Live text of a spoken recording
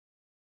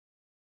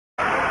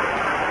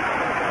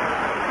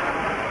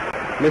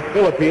Miss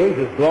Philippines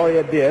is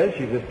Gloria Diaz.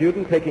 She's a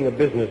student taking a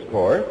business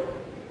course,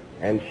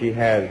 and she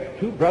has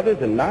 2 brothers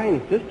and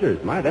 9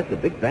 sisters. My, that's a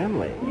big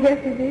family. Yes,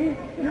 it is.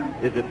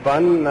 Is it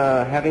fun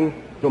having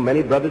so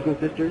many brothers and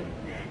sisters?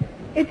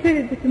 It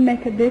really doesn't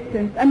make a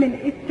difference. I mean,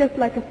 it's just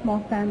like a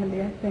small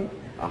family, I think.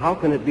 How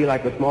can it be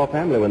like a small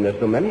family when there's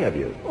so many of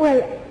you?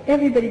 Well,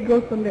 everybody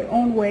goes on their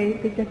own way.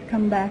 They just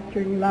come back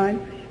during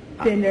lunch,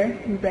 dinner,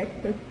 and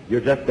breakfast. You're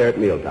just there at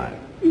mealtime.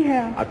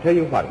 Yeah. I'll tell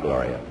you what,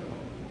 Gloria.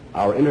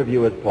 Our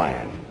interview is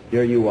planned.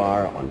 Here you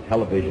are on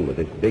television with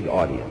this big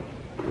audience.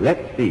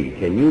 Let's see,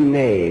 can you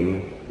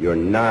name your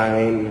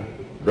 9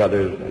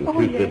 brothers and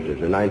 2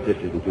 sisters, or 9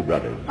 sisters and 2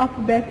 brothers?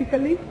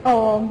 Alphabetically?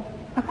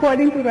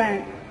 According to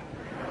rank.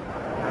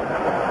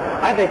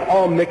 I think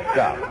all mixed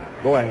up.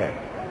 Go ahead.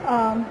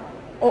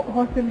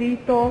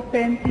 Joselito,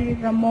 Penty,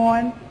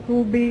 Ramon,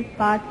 Ruby,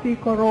 Patsy,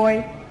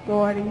 Coroy,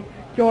 Dory,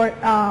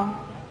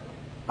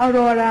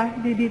 Aurora,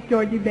 Didit,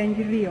 Georgie,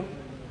 Benji, Leo.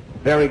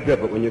 Very good,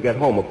 but when you get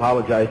home,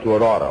 apologize to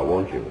Aurora,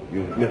 won't you?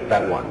 You missed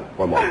that one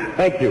for a moment.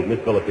 Thank you, Miss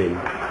Philippines.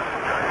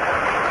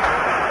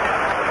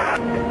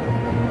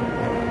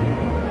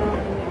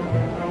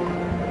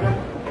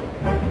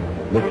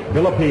 Miss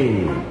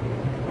Philippines.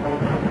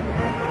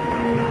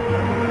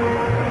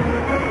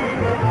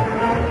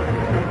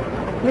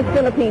 Miss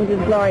Philippines is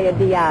Gloria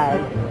Diaz.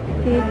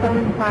 She's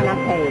from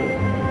Paranaque.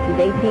 She's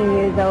 18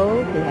 years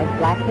old. She has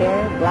black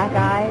hair, black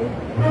eyes.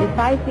 She's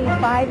 5 feet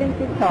 5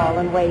 inches tall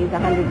and weighs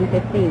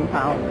 115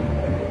 pounds.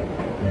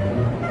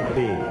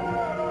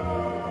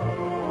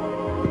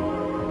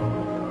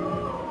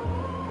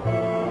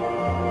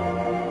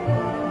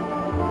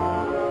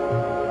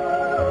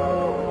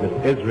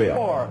 Miss Israel.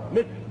 Or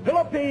Miss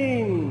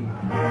Philippines.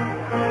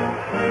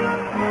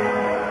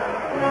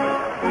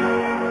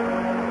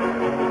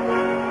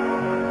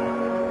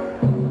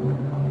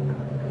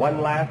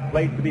 One last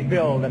place to be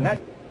filled, and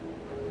that's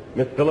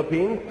Miss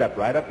Philippines. Step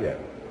right up here.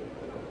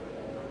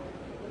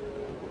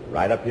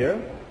 Right up here.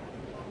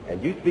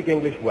 And you speak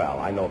English well,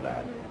 I know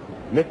that.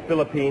 Miss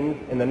Philippines,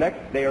 in the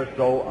next day or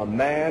so, a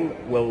man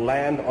will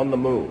land on the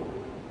moon.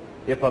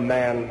 If a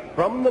man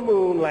from the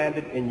moon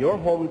landed in your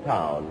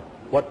hometown,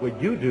 what would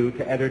you do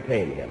to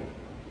entertain him?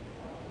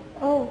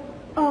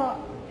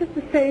 Just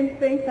the same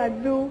things I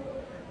do.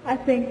 I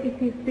think if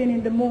he's been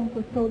in the moon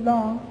for so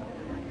long,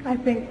 I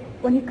think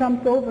when he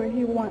comes over,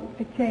 he wants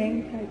to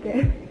change, I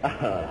guess.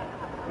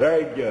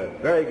 Very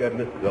good,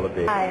 Miss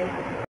Philippines. Hi.